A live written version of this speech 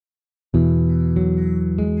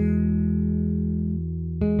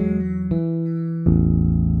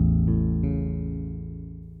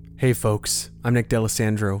Hey folks, I'm Nick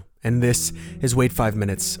D'Alessandro, and this is Wait 5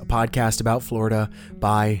 Minutes, a podcast about Florida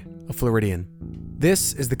by a Floridian.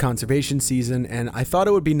 This is the conservation season, and I thought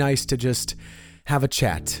it would be nice to just have a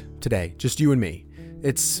chat today, just you and me.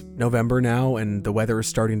 It's November now, and the weather is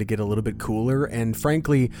starting to get a little bit cooler, and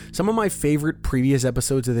frankly, some of my favorite previous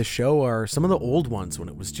episodes of this show are some of the old ones when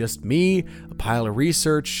it was just me, a pile of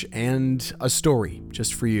research, and a story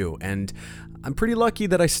just for you. And I'm pretty lucky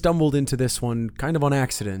that I stumbled into this one kind of on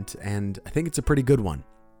accident, and I think it's a pretty good one.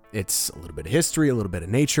 It's a little bit of history, a little bit of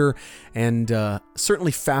nature, and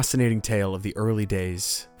certainly fascinating tale of the early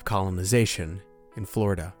days of colonization in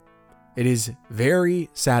Florida. It is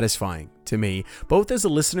very satisfying to me, both as a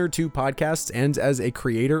listener to podcasts and as a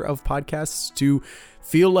creator of podcasts, to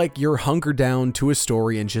feel like you're hunkered down to a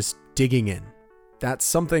story and just digging in. That's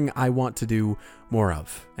something I want to do more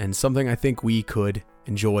of, and something I think we could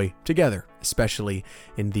enjoy together, especially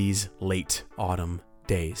in these late autumn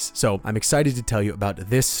days. So I'm excited to tell you about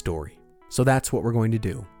this story. So that's what we're going to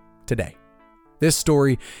do today. This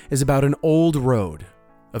story is about an old road,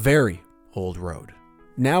 a very old road.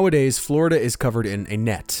 Nowadays, Florida is covered in a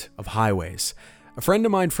net of highways. A friend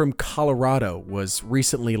of mine from Colorado was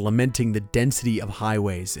recently lamenting the density of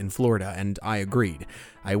highways in Florida, and I agreed.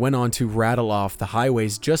 I went on to rattle off the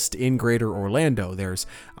highways just in Greater Orlando. There's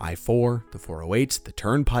I-4, the 408, the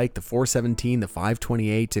Turnpike, the 417, the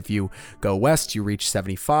 528. If you go west, you reach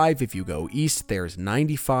 75. If you go east, there's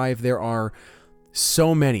 95. There are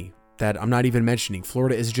so many that I'm not even mentioning.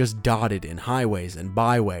 Florida is just dotted in highways and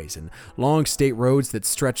byways and long state roads that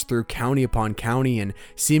stretch through county upon county and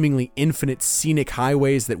seemingly infinite scenic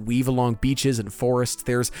highways that weave along beaches and forests.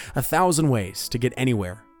 There's 1,000 ways to get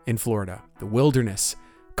anywhere in Florida. The wilderness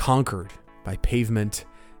conquered by pavement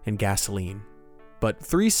and gasoline. But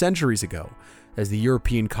 3 centuries ago, as the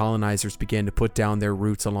European colonizers began to put down their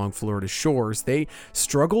roots along Florida's shores, they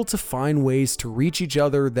struggled to find ways to reach each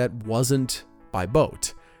other that wasn't by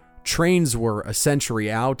boat. Trains were a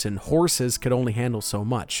century out, and horses could only handle so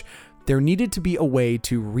much. There needed to be a way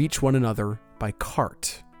to reach one another by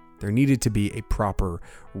cart. There needed to be a proper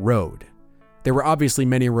road. There were obviously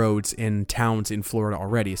many roads in towns in Florida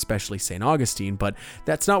already, especially St. Augustine, but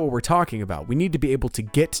that's not what we're talking about. We need to be able to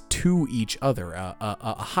get to each other,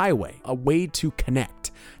 a highway, a way to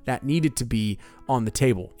connect. That needed to be on the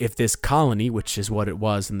table if this colony, which is what it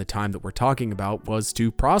was in the time that we're talking about, was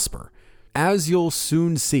to prosper. As you'll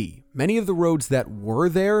soon see, many of the roads that were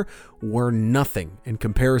there were nothing in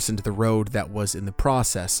comparison to the road that was in the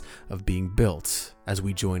process of being built as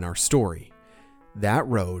we join our story. That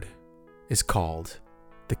road is called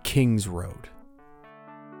the King's Road.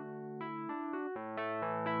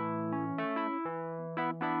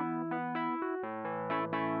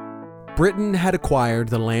 Britain had acquired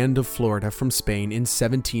the land of Florida from Spain in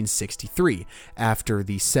 1763, after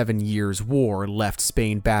the 7 Years' War left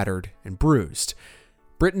Spain battered and bruised.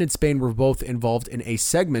 Britain and Spain were both involved in a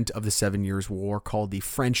segment of the 7 Years' War called the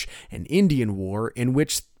French and Indian War, in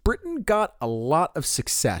which Britain got a lot of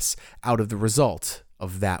success out of the result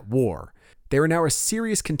of that war. They were now a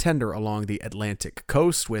serious contender along the Atlantic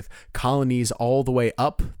coast, with colonies all the way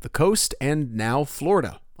up the coast and now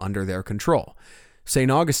Florida under their control.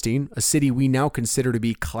 St. Augustine, a city we now consider to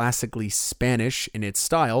be classically Spanish in its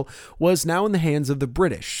style, was now in the hands of the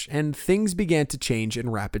British, and things began to change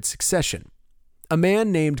in rapid succession. A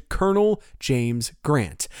man named Colonel James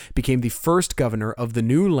Grant became the first governor of the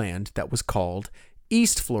new land that was called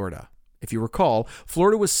East Florida. If you recall,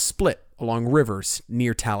 Florida was split along rivers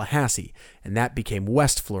near Tallahassee, and that became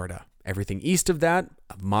West Florida. Everything east of that,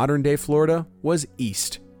 of modern-day Florida, was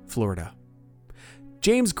East Florida.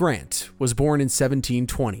 James Grant was born in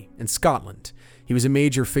 1720 in Scotland. He was a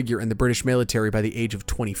major figure in the British military by the age of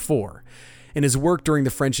 24. In his work during the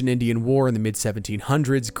French and Indian War in the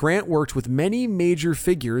mid-1700s, Grant worked with many major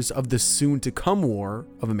figures of the soon-to-come War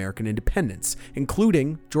of American independence,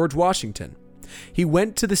 including George Washington. He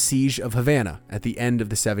went to the siege of Havana at the end of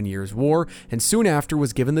the 7 Years' War, and soon after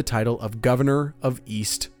was given the title of Governor of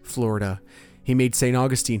East Florida. He made St.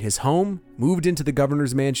 Augustine his home, moved into the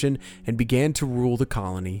governor's mansion, and began to rule the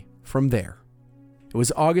colony from there. It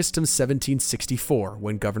was August of 1764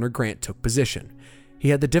 when Governor Grant took position. He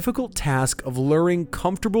had the difficult task of luring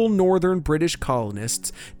comfortable northern British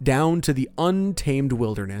colonists down to the untamed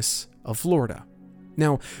wilderness of Florida.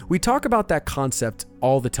 Now, we talk about that concept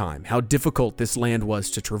all the time, how difficult this land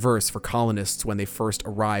was to traverse for colonists when they first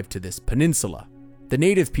arrived to this peninsula. The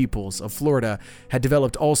native peoples of Florida had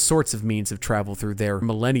developed all sorts of means of travel through their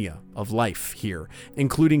millennia of life here,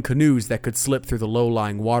 including canoes that could slip through the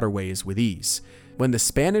low-lying waterways with ease. When the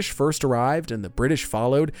Spanish first arrived and the British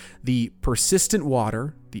followed, the persistent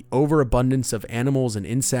water, the overabundance of animals and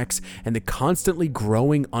insects, and the constantly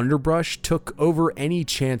growing underbrush took over any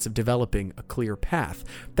chance of developing a clear path.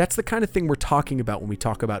 That's the kind of thing we're talking about when we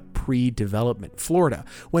talk about pre-development Florida.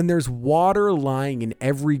 When there's water lying in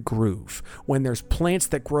every groove, when there's plants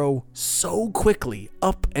that grow so quickly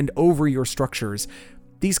up and over your structures,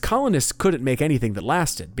 these colonists couldn't make anything that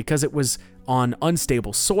lasted because it was on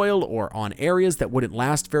unstable soil or on areas that wouldn't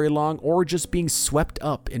last very long or just being swept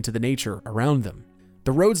up into the nature around them.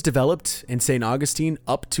 The roads developed in St. Augustine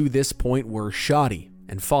up to this point were shoddy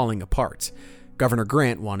and falling apart. Governor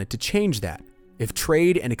Grant wanted to change that. If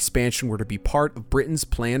trade and expansion were to be part of Britain's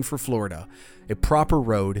plan for Florida, a proper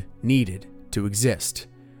road needed to exist.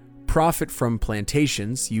 Profit from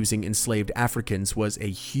plantations using enslaved Africans was a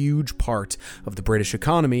huge part of the British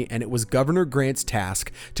economy, and it was Governor Grant's task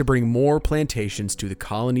to bring more plantations to the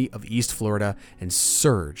colony of East Florida and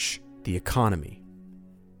surge the economy.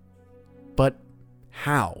 But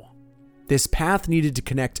how? This path needed to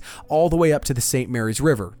connect all the way up to the St. Mary's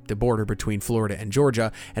River, the border between Florida and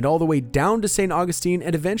Georgia, and all the way down to St. Augustine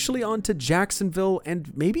and eventually on to Jacksonville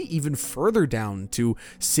and maybe even further down to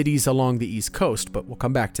cities along the East Coast, but we'll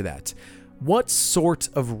come back to that. What sort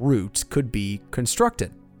of route could be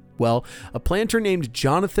constructed? Well, a planter named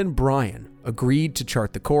Jonathan Bryan agreed to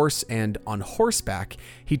chart the course, and on horseback,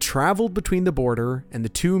 he traveled between the border and the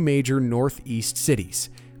two major northeast cities.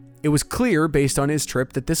 It was clear, based on his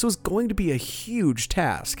trip, that this was going to be a huge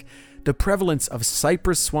task. The prevalence of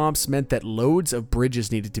cypress swamps meant that loads of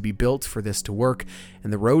bridges needed to be built for this to work,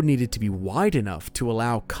 and the road needed to be wide enough to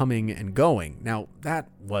allow coming and going. Now, that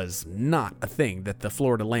was not a thing that the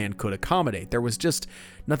Florida land could accommodate. There was just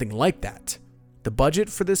nothing like that. The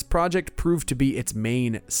budget for this project proved to be its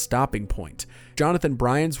main stopping point. Jonathan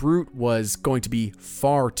Bryan's route was going to be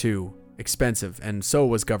far too expensive, and so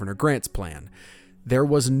was Governor Grant's plan. There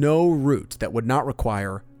was no route that would not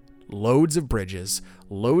require loads of bridges,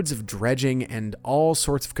 loads of dredging, and all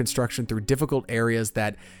sorts of construction through difficult areas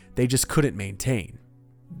that they just couldn't maintain.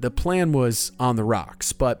 The plan was on the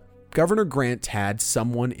rocks, but Governor Grant had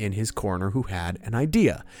someone in his corner who had an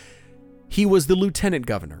idea. He was the lieutenant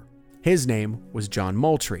governor. His name was John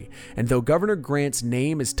Moultrie, and though Governor Grant's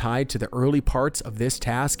name is tied to the early parts of this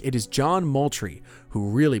task, it is John Moultrie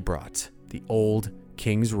who really brought the old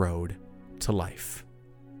King's Road to life.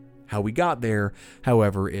 How we got there,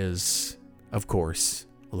 however, is, of course,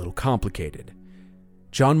 a little complicated.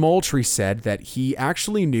 John Moultrie said that he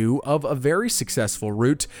actually knew of a very successful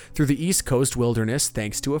route through the East Coast wilderness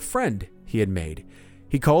thanks to a friend he had made.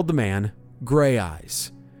 He called the man Gray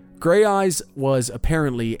Eyes. Gray Eyes was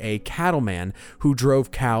apparently a cattleman who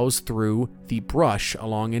drove cows through the brush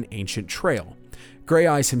along an ancient trail. Gray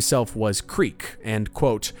Eyes himself was Creek and,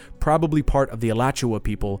 quote, probably part of the Alachua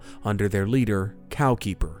people under their leader,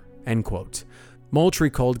 Cowkeeper, end quote. Moultrie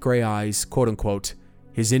called Gray Eyes, quote unquote,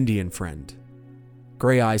 his Indian friend.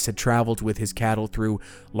 Gray Eyes had traveled with his cattle through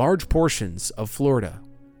large portions of Florida,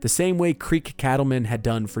 the same way Creek cattlemen had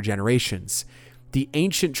done for generations. The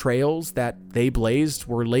ancient trails that they blazed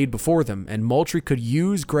were laid before them, and Moultrie could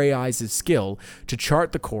use Gray Eyes' skill to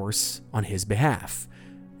chart the course on his behalf.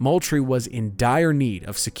 Moultrie was in dire need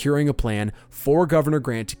of securing a plan for Governor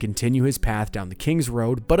Grant to continue his path down the King's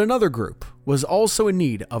Road, but another group was also in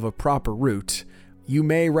need of a proper route. You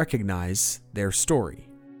may recognize their story.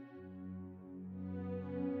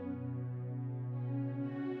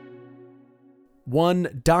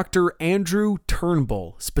 One Dr. Andrew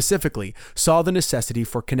Turnbull specifically saw the necessity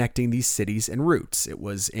for connecting these cities and routes. It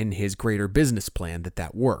was in his greater business plan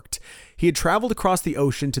that worked. He had traveled across the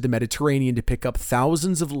ocean to the Mediterranean to pick up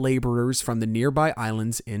thousands of laborers from the nearby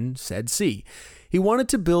islands in said sea. He wanted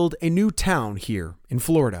to build a new town here in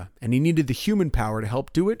Florida, and he needed the human power to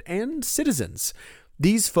help do it and citizens.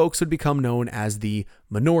 These folks would become known as the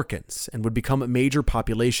Minorcans and would become a major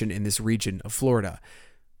population in this region of Florida.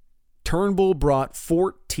 Turnbull brought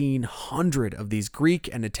 1,400 of these Greek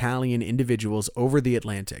and Italian individuals over the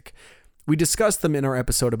Atlantic. We discussed them in our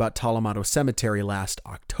episode about Talamato Cemetery last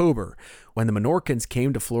October. When the Minorcans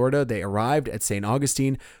came to Florida, they arrived at St.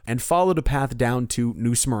 Augustine and followed a path down to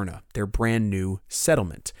New Smyrna, their brand new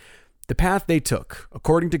settlement. The path they took,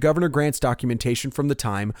 according to Governor Grant's documentation from the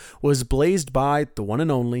time, was blazed by the one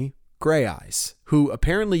and only Gray Eyes, who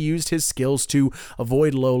apparently used his skills to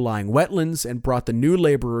avoid low-lying wetlands and brought the new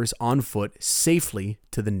laborers on foot safely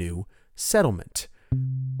to the new settlement.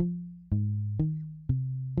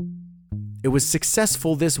 It was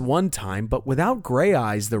successful this one time, but without Gray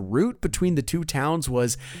Eyes, the route between the two towns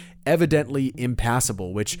was evidently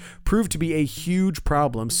impassable, which proved to be a huge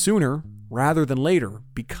problem sooner rather than later,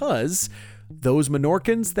 because those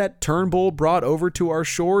Menorcans that Turnbull brought over to our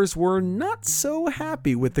shores were not so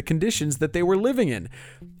happy with the conditions that they were living in.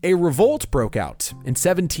 A revolt broke out in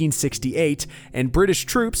 1768, and British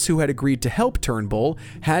troops who had agreed to help Turnbull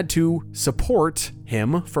had to support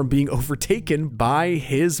him from being overtaken by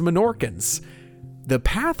his Menorcans. The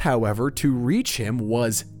path, however, to reach him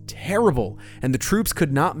was terrible, and the troops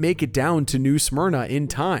could not make it down to New Smyrna in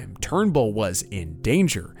time. Turnbull was in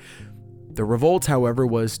danger. The revolt, however,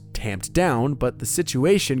 was tamped down, but the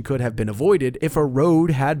situation could have been avoided if a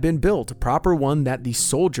road had been built, a proper one that the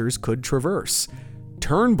soldiers could traverse.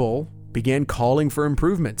 Turnbull began calling for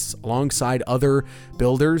improvements alongside other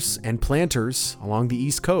builders and planters along the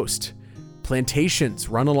East Coast. Plantations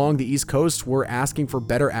run along the East Coast were asking for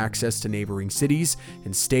better access to neighboring cities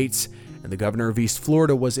and states, and the governor of East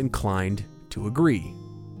Florida was inclined to agree.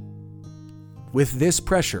 With this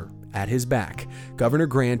pressure at his back, Governor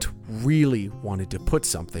Grant really wanted to put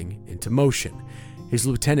something into motion. His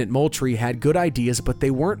lieutenant Moultrie had good ideas, but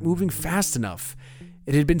they weren't moving fast enough.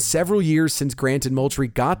 It had been several years since Grant and Moultrie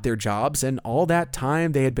got their jobs, and all that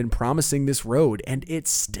time they had been promising this road, and it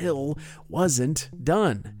still wasn't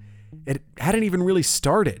done. It hadn't even really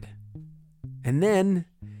started. And then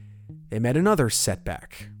they met another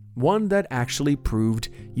setback, one that actually proved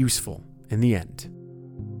useful in the end.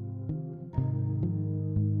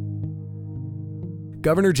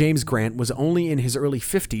 Governor James Grant was only in his early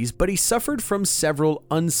 50s, but he suffered from several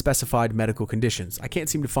unspecified medical conditions. I can't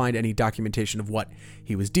seem to find any documentation of what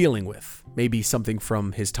he was dealing with. Maybe something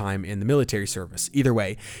from his time in the military service. Either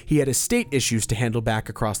way, he had estate issues to handle back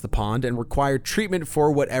across the pond and required treatment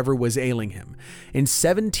for whatever was ailing him. In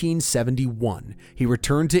 1771, he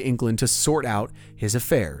returned to England to sort out his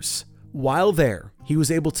affairs. While there, he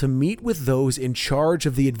was able to meet with those in charge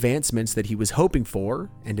of the advancements that he was hoping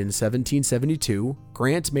for, and in 1772,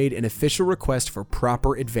 Grant made an official request for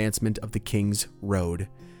proper advancement of the King's Road.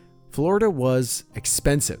 Florida was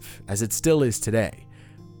expensive, as it still is today,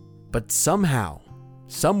 but somehow,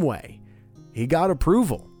 someway, he got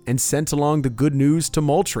approval and sent along the good news to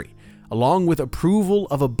Moultrie, along with approval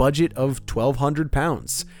of a budget of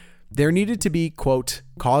 £1,200. There needed to be, quote,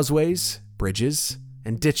 causeways, bridges,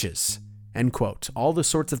 and ditches, end quote. All the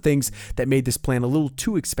sorts of things that made this plan a little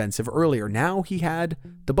too expensive earlier. Now he had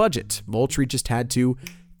the budget. Moultrie just had to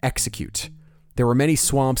execute. There were many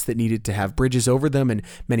swamps that needed to have bridges over them and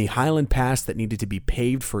many highland paths that needed to be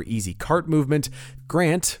paved for easy cart movement.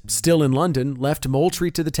 Grant, still in London, left Moultrie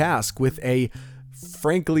to the task with a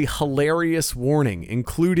frankly hilarious warning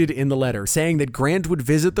included in the letter, saying that Grant would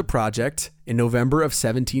visit the project in November of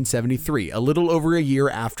 1773, a little over a year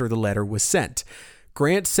after the letter was sent.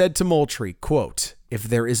 Grant said to Moultrie, quote, "If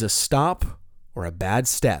there is a stop or a bad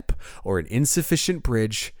step or an insufficient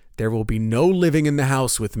bridge, there will be no living in the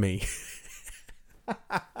house with me."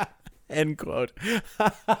 End quote.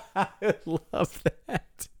 I love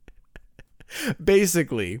that.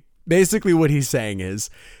 Basically what he's saying is,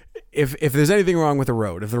 if there's anything wrong with the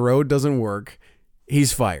road, if the road doesn't work,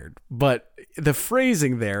 he's fired. But the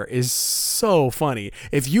phrasing there is so funny.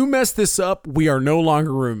 If you mess this up, we are no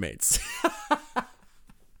longer roommates.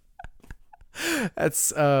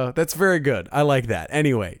 That's very good. I like that.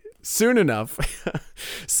 Anyway, soon enough,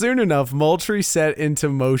 Moultrie set into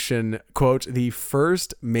motion, quote, the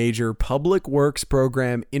first major public works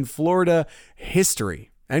program in Florida history,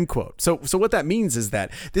 end quote. So what that means is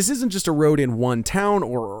that this isn't just a road in one town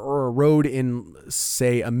or a road in,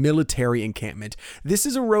 say, a military encampment. This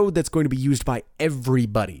is a road that's going to be used by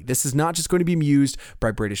everybody. This is not just going to be used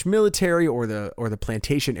by British military or the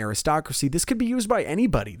plantation aristocracy. This could be used by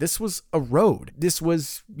anybody. This was a road. This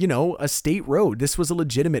was, a state road. This was a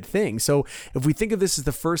legitimate thing. So if we think of this as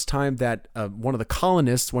the first time that one of the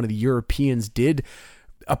colonists, one of the Europeans did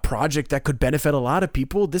a project that could benefit a lot of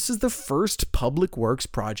people, this is the first public works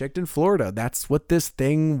project in Florida. That's what this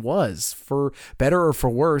thing was. For better or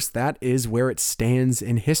for worse, that is where it stands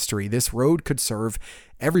in history. This road could serve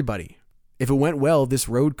everybody. If it went well, this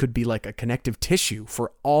road could be like a connective tissue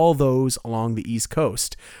for all those along the East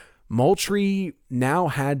Coast. Moultrie now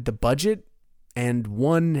had the budget and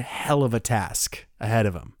one hell of a task ahead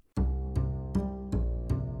of him.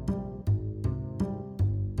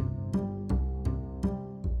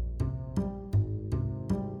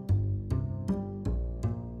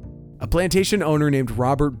 A plantation owner named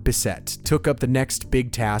Robert Bissett took up the next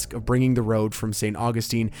big task of bringing the road from St.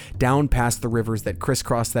 Augustine down past the rivers that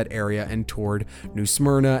crisscross that area and toward New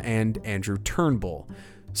Smyrna and Andrew Turnbull.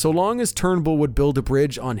 So long as Turnbull would build a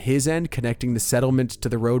bridge on his end connecting the settlement to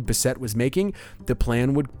the road Bissett was making, the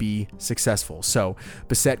plan would be successful. So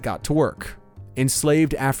Bissett got to work.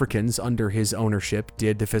 Enslaved Africans under his ownership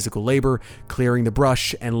did the physical labor, clearing the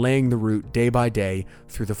brush and laying the route day by day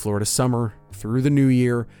through the Florida summer, through the new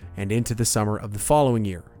year, and into the summer of the following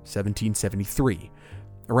year, 1773.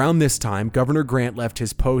 Around this time, Governor Grant left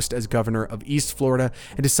his post as governor of East Florida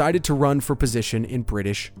and decided to run for position in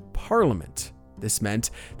British Parliament. This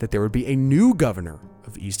meant that there would be a new governor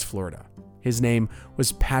of East Florida. His name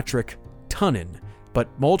was Patrick Tunnan, but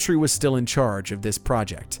Moultrie was still in charge of this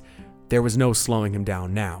project. There was no slowing him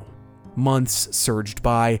down now. Months surged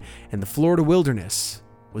by, and the Florida wilderness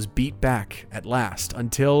was beat back at last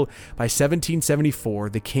until, by 1774,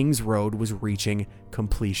 the King's Road was reaching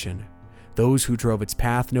completion. Those who drove its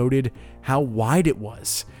path noted how wide it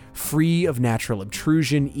was. Free of natural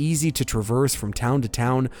obtrusion, easy to traverse from town to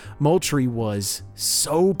town, Moultrie was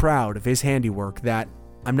so proud of his handiwork that,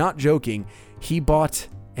 I'm not joking, he bought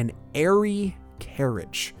an airy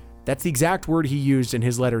carriage. That's the exact word he used in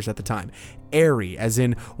his letters at the time. Airy, as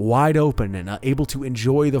in wide open and able to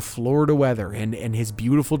enjoy the Florida weather and his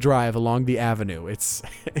beautiful drive along the avenue. It's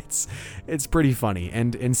pretty funny.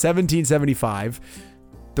 And in 1775,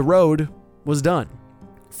 the road was done.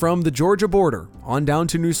 From the Georgia border on down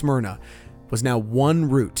to New Smyrna was now one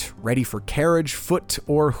route ready for carriage, foot,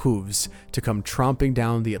 or hooves to come tromping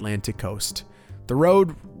down the Atlantic coast. The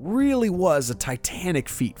road really was a titanic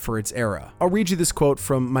feat for its era. I'll read you this quote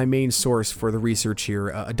from my main source for the research here,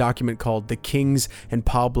 a document called The Kings and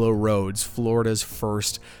Pablo Roads, Florida's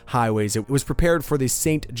First Highways. It was prepared for the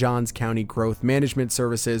St. Johns County Growth Management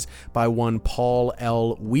Services by one Paul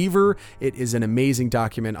L. Weaver. It is an amazing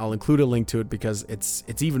document. I'll include a link to it because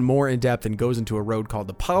it's even more in-depth and goes into a road called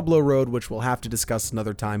the Pablo Road, which we'll have to discuss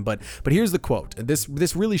another time. But here's the quote. This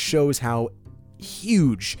really shows how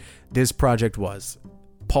huge this project was.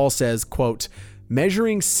 Paul says, quote,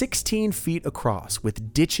 measuring 16 feet across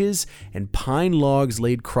with ditches and pine logs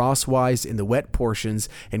laid crosswise in the wet portions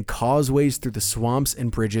and causeways through the swamps and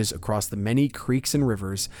bridges across the many creeks and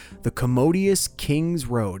rivers, the commodious King's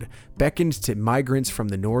Road beckoned to migrants from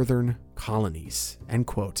the northern colonies, end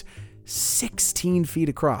quote. 16 feet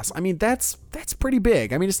across. I mean, that's pretty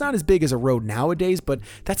big. I mean, it's not as big as a road nowadays, but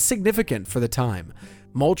that's significant for the time.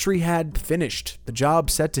 Moultrie had finished the job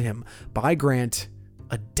set to him by Grant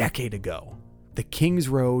a decade ago. The King's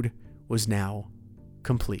Road was now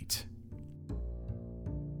complete.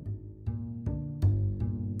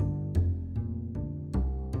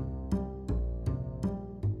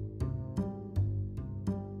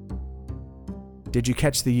 Did you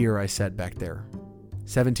catch the year I said back there?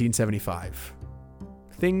 1775.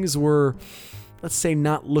 Things were, let's say,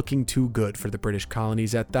 not looking too good for the British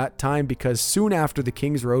colonies at that time because soon after the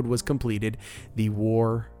King's Road was completed, the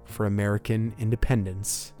War for American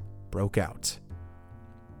Independence broke out.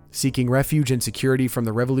 Seeking refuge and security from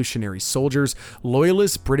the revolutionary soldiers,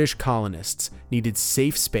 loyalist British colonists needed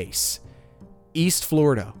safe space. East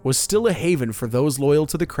Florida was still a haven for those loyal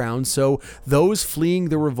to the crown, so those fleeing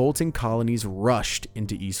the revolting colonies rushed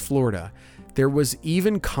into East Florida. There was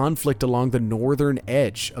even conflict along the northern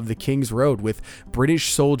edge of the King's Road, with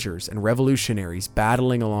British soldiers and revolutionaries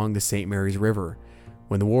battling along the St. Mary's River.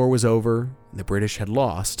 When the war was over and the British had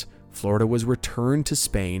lost, Florida was returned to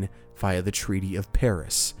Spain via the Treaty of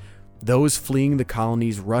Paris. Those fleeing the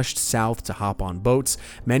colonies rushed south to hop on boats,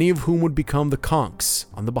 many of whom would become the conchs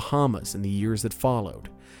on the Bahamas in the years that followed.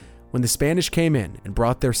 When the Spanish came in and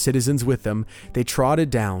brought their citizens with them, they trotted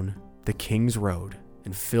down the King's Road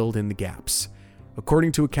and filled in the gaps.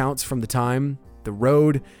 According to accounts from the time, the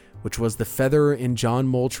road, which was the feather in John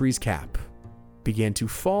Moultrie's cap, began to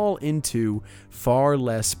fall into far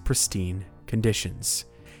less pristine conditions.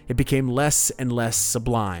 It became less and less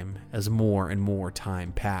sublime as more and more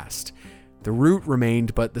time passed. The route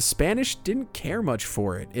remained, but the Spanish didn't care much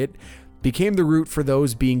for it. It became the route for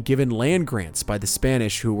those being given land grants by the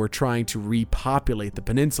Spanish who were trying to repopulate the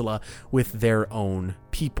peninsula with their own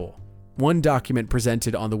people. One document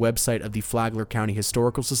presented on the website of the Flagler County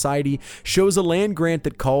Historical Society shows a land grant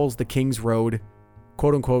that calls the King's Road,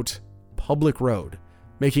 quote-unquote, public road,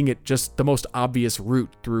 making it just the most obvious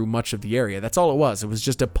route through much of the area. That's all it was. It was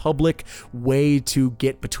just a public way to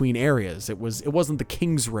get between areas. It wasn't the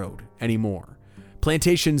King's Road anymore.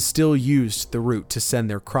 Plantations still used the route to send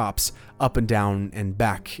their crops up and down and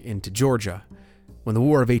back into Georgia. When the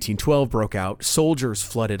War of 1812 broke out, soldiers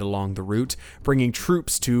flooded along the route, bringing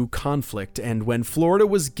troops to conflict, and when Florida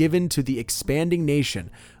was given to the expanding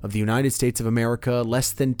nation of the United States of America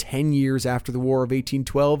less than 10 years after the War of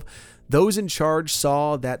 1812, those in charge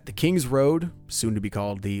saw that the King's Road, soon to be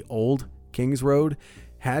called the Old King's Road,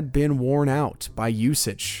 had been worn out by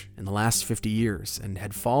usage in the last 50 years and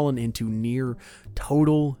had fallen into near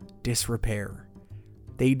total disrepair.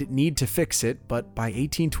 they'd need to fix it, but by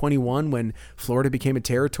 1821, when Florida became a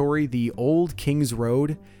territory, the old Kings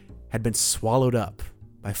Road had been swallowed up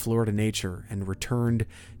by Florida nature and returned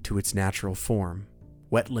to its natural form,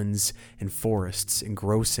 wetlands and forests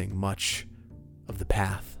engrossing much of the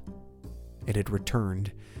path. It had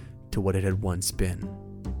returned to what it had once been.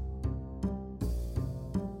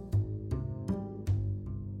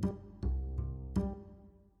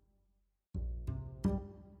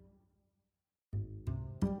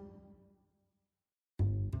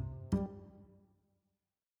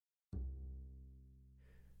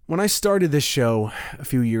 When I started this show a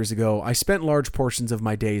few years ago, I spent large portions of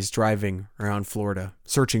my days driving around Florida,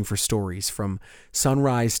 searching for stories. From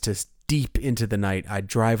sunrise to deep into the night, I'd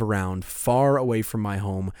drive around far away from my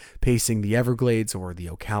home, pacing the Everglades or the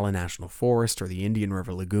Ocala National Forest or the Indian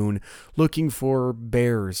River Lagoon, looking for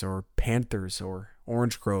bears or panthers or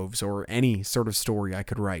orange groves or any sort of story I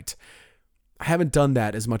could write. I haven't done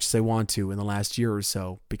that as much as I want to in the last year or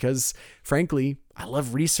so because, frankly, I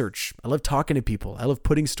love research. I love talking to people. I love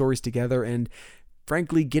putting stories together, and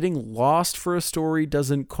frankly, getting lost for a story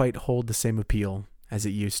doesn't quite hold the same appeal as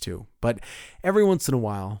it used to. But every once in a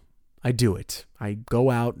while, I do it. I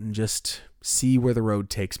go out and just see where the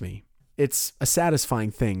road takes me. It's a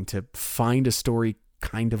satisfying thing to find a story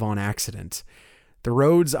kind of on accident. The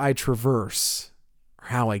roads I traverse are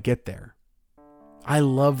how I get there. I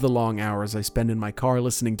love the long hours I spend in my car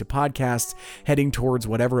listening to podcasts, heading towards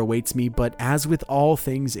whatever awaits me, but as with all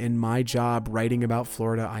things in my job writing about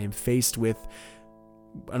Florida, I am faced with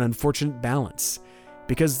an unfortunate balance,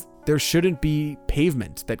 because there shouldn't be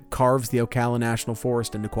pavement that carves the Ocala National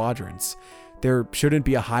Forest into quadrants. There shouldn't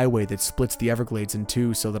be a highway that splits the Everglades in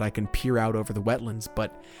two so that I can peer out over the wetlands,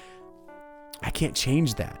 but I can't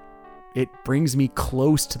change that. It brings me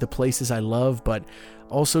close to the places I love, but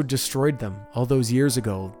also destroyed them all those years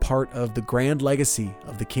ago, part of the grand legacy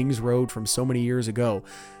of the Kings Road from so many years ago.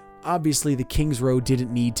 Obviously, the Kings Road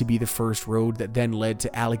didn't need to be the first road that then led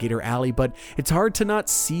to Alligator Alley, but it's hard to not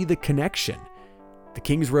see the connection. The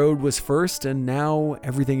Kings Road was first, and now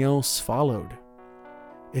everything else followed.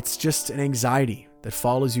 It's just an anxiety that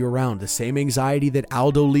follows you around, the same anxiety that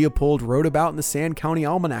Aldo Leopold wrote about in the Sand County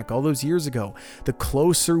Almanac all those years ago. The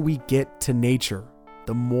closer we get to nature,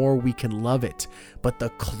 the more we can love it. But the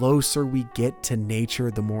closer we get to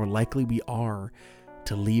nature, the more likely we are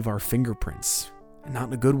to leave our fingerprints, and not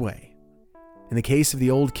in a good way. In the case of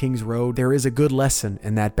the old Kings Road, there is a good lesson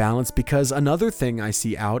in that balance, because another thing I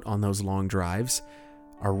see out on those long drives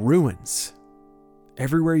are ruins.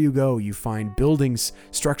 Everywhere you go, you find buildings,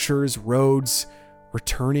 structures, roads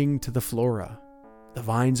returning to the flora. The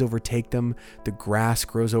vines overtake them, the grass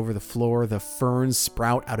grows over the floor, the ferns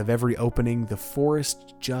sprout out of every opening, the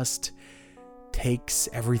forest just takes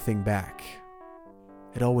everything back.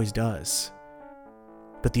 It always does.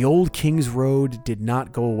 But the old Kings Road did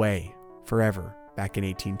not go away forever. Back in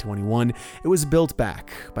 1821, it was built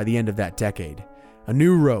back by the end of that decade. A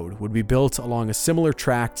new road would be built along a similar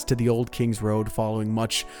tract to the old Kings Road, following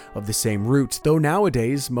much of the same route, though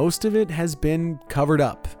nowadays most of it has been covered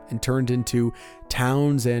up and turned into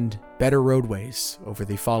towns and better roadways over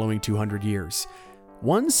the following 200 years.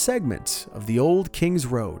 One segment of the old Kings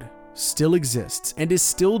Road still exists and is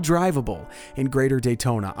still drivable in Greater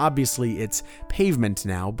Daytona. Obviously, it's pavement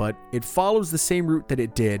now, but it follows the same route that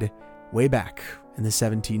it did way back in the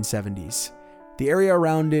 1770s. The area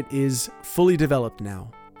around it is fully developed now.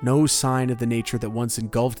 No sign of the nature that once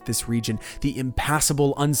engulfed this region, the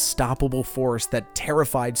impassable, unstoppable forest that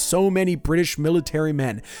terrified so many British military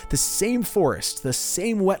men. The same forest, the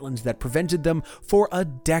same wetlands that prevented them for a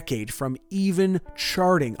decade from even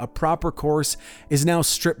charting a proper course is now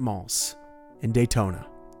strip malls in Daytona.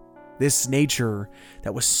 This nature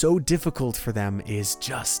that was so difficult for them is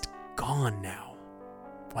just gone now.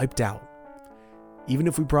 Wiped out. Even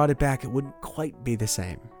if we brought it back, it wouldn't quite be the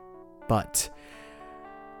same. But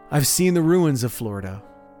I've seen the ruins of Florida.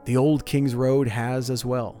 The old Kings Road has as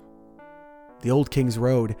well. The old Kings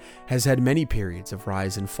Road has had many periods of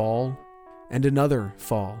rise and fall, and another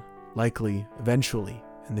fall, likely eventually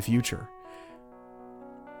in the future.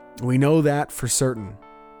 We know that for certain.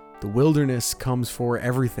 The wilderness comes for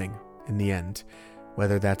everything in the end,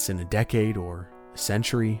 whether that's in a decade or a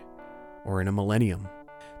century or in a millennium.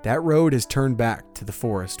 That road has turned back to the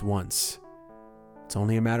forest once. It's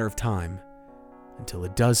only a matter of time until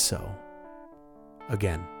it does so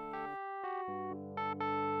again.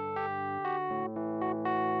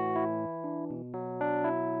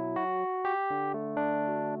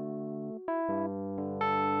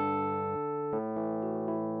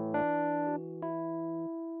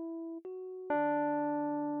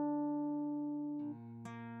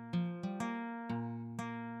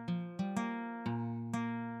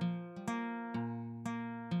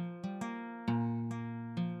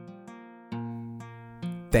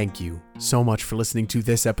 Thank you so much for listening to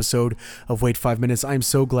this episode of Wait 5 Minutes. I am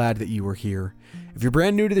so glad that you were here. If you're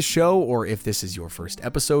brand new to the show, or if this is your first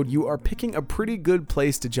episode, you are picking a pretty good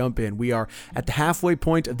place to jump in. We are at the halfway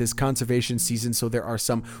point of this conservation season, so there are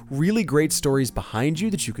some really great stories behind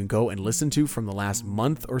you that you can go and listen to from the last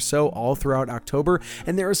month or so, all throughout October.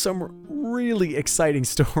 And there are some really exciting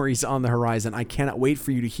stories on the horizon. I cannot wait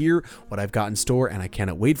for you to hear what I've got in store, and I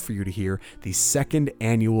cannot wait for you to hear the second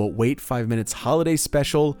annual Wait 5 Minutes holiday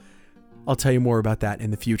special. I'll tell you more about that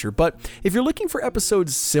in the future. But if you're looking for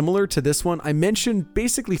episodes similar to this one, I mentioned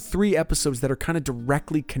basically 3 episodes that are kind of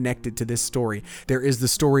directly connected to this story. There is the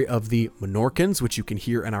story of the Menorcans, which you can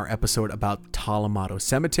hear in our episode about Talamato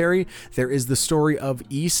Cemetery. There is the story of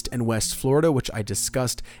East and West Florida, which I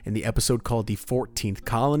discussed in the episode called The 14th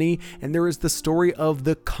Colony. And there is the story of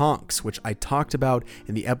the Conchs, which I talked about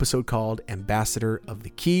in the episode called Ambassador of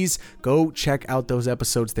the Keys. Go check out those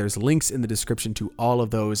episodes. There's links in the description to all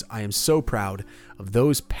of those. I am so proud of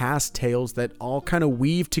those past tales that all kind of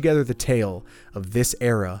weave together the tale of this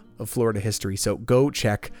era of Florida history. So go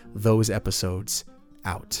check those episodes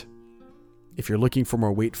out. If you're looking for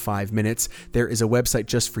more Wait 5 Minutes, there is a website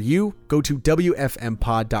just for you. Go to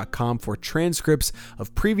wfmpod.com for transcripts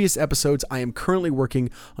of previous episodes. I am currently working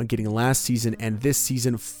on getting last season and this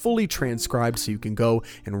season fully transcribed, so you can go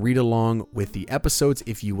and read along with the episodes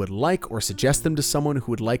if you would like, or suggest them to someone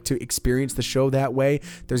who would like to experience the show that way.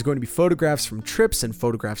 There's going to be photographs from trips and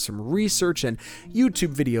photographs from research and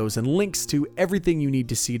YouTube videos and links to everything you need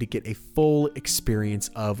to see to get a full experience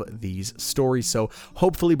of these stories. So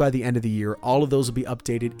hopefully by the end of the year, all of those will be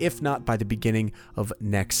updated, if not by the beginning of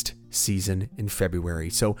next season in February.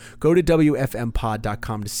 So go to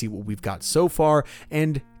wfmpod.com to see what we've got so far,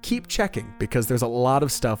 and keep checking because there's a lot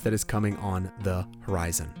of stuff that is coming on the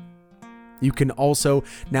horizon. You can also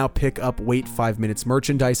now pick up Wait 5 Minutes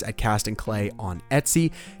merchandise at Cast and Clay on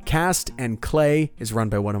Etsy. Cast and Clay is run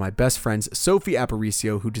by one of my best friends, Sophie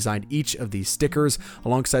Aparicio, who designed each of these stickers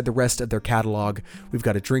alongside the rest of their catalog. We've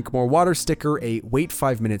got a Drink More Water sticker, a Wait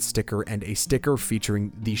 5 Minutes sticker, and a sticker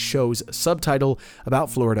featuring the show's subtitle About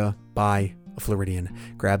Florida by a Floridian.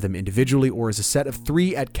 Grab them individually or as a set of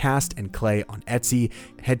 3 at Cast and Clay on Etsy.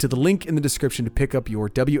 Head to the link in the description to pick up your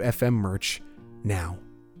WFM merch now.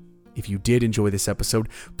 If you did enjoy this episode,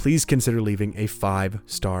 please consider leaving a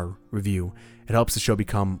 5-star review. It helps the show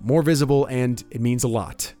become more visible, and it means a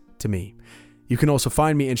lot to me. You can also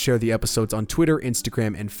find me and share the episodes on Twitter,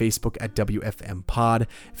 Instagram, and Facebook at WFMPod.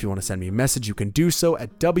 If you want to send me a message, you can do so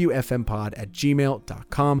at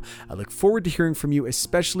WFMPod@gmail.com. I look forward to hearing from you,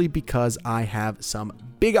 especially because I have some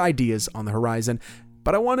big ideas on the horizon,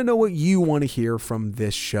 but I want to know what you want to hear from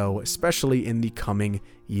this show, especially in the coming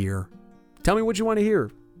year. Tell me what you want to hear.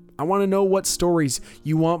 I want to know what stories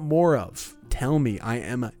you want more of. Tell me. I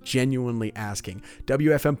am genuinely asking.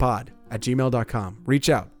 WFMPod@gmail.com.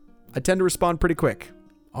 Reach out. I tend to respond pretty quick.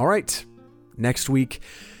 All right. Next week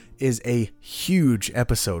is a huge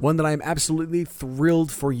episode. One that I am absolutely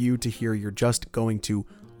thrilled for you to hear. You're just going to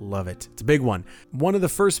love it. It's a big one. One of the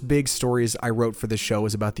first big stories I wrote for this show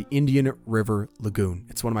is about the Indian River Lagoon.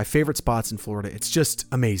 It's one of my favorite spots in Florida. It's just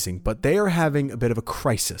amazing, but they are having a bit of a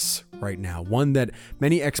crisis right now, one that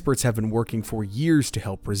many experts have been working for years to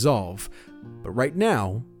help resolve. But right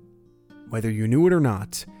now, whether you knew it or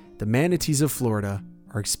not, the manatees of Florida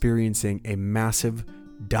are experiencing a massive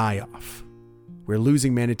die-off. We're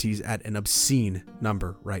losing manatees at an obscene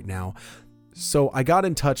number right now. So I got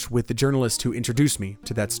in touch with the journalist who introduced me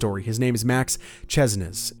to that story. His name is Max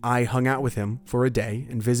Chesnes. I hung out with him for a day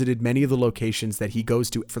and visited many of the locations that he goes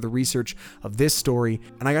to for the research of this story,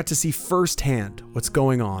 and I got to see firsthand what's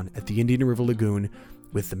going on at the Indian River Lagoon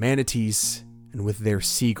with the manatees and with their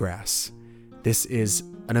seagrass. This is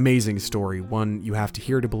an amazing story, one you have to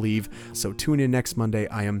hear to believe, so tune in next Monday.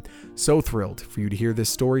 I am so thrilled for you to hear this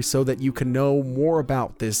story so that you can know more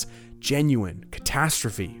about this genuine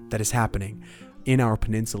catastrophe that is happening in our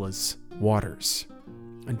peninsula's waters.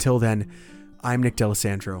 Until then, I'm Nick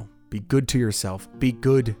D'Alessandro. Be good to yourself. Be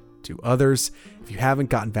good to others. If you haven't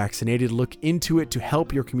gotten vaccinated, look into it to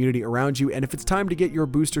help your community around you. And if it's time to get your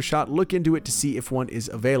booster shot, look into it to see if one is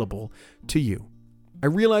available to you. I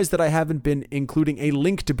realize that I haven't been including a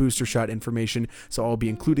link to booster shot information, so I'll be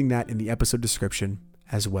including that in the episode description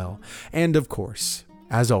as well. And of course,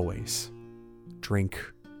 as always, drink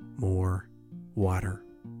more water.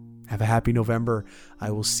 Have a happy November.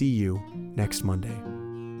 I will see you next Monday.